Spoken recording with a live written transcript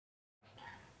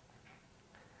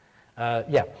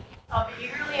Yeah. I'll be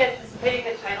eagerly anticipating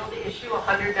the title to issue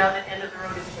 100 now that End of the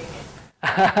Road is taken.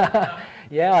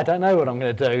 Yeah, I don't know what I'm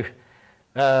going to do.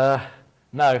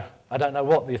 No, I don't know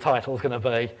what the title's going to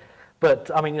be.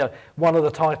 But, I mean, one of the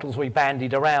titles we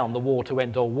bandied around, The War to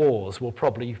End All Wars, will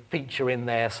probably feature in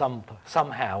there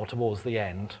somehow towards the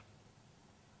end.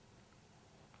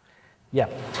 Yeah.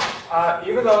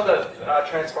 Even though the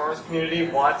Transformers community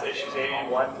wants issues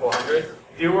 81 to 100,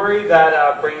 do you worry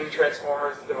that bringing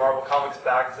Transformers, the Marvel Comics,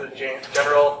 back to the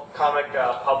general comic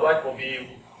public will be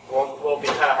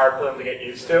kind of hard for them to get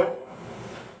used to?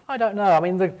 I don't know. I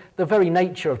mean, the very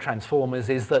nature of Transformers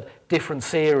is that different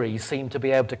series seem to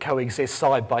be able to coexist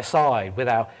side by side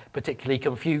without particularly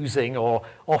confusing or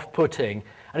off-putting,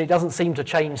 and it doesn't seem to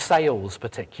change sales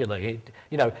particularly.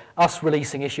 Us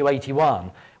releasing issue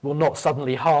 81 will not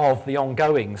suddenly halve the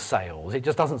ongoing sales. It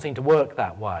just doesn't seem to work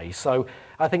that way. So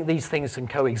I think these things can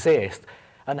coexist.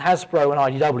 And Hasbro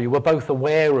and IDW were both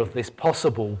aware of this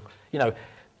possible,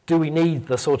 do we need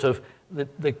the sort of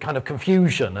the kind of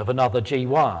confusion of another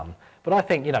G1? But I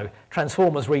think,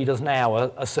 Transformers readers now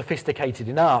are sophisticated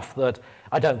enough that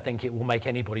I don't think it will make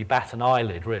anybody bat an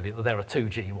eyelid, really, that there are two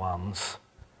G1s.